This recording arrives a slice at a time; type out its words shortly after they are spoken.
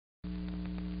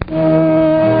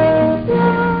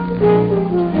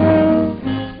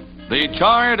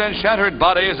charred and shattered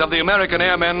bodies of the American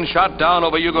airmen shot down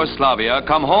over Yugoslavia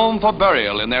come home for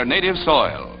burial in their native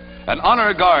soil. An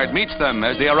honor guard meets them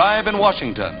as they arrive in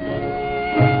Washington.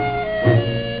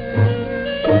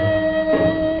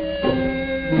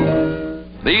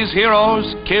 These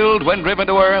heroes, killed when driven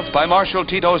to earth by Marshal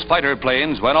Tito's fighter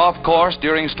planes when off course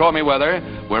during stormy weather,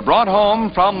 were brought home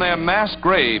from their mass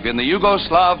grave in the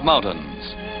Yugoslav mountains.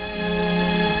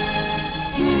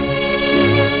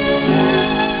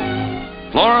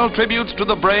 Floral tributes to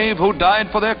the brave who died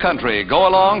for their country go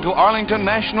along to Arlington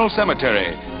National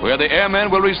Cemetery, where the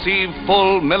airmen will receive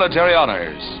full military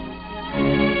honors.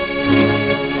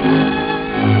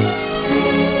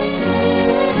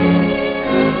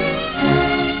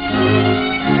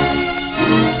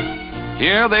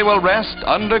 Here they will rest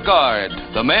under guard,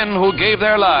 the men who gave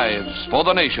their lives for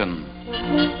the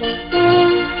nation.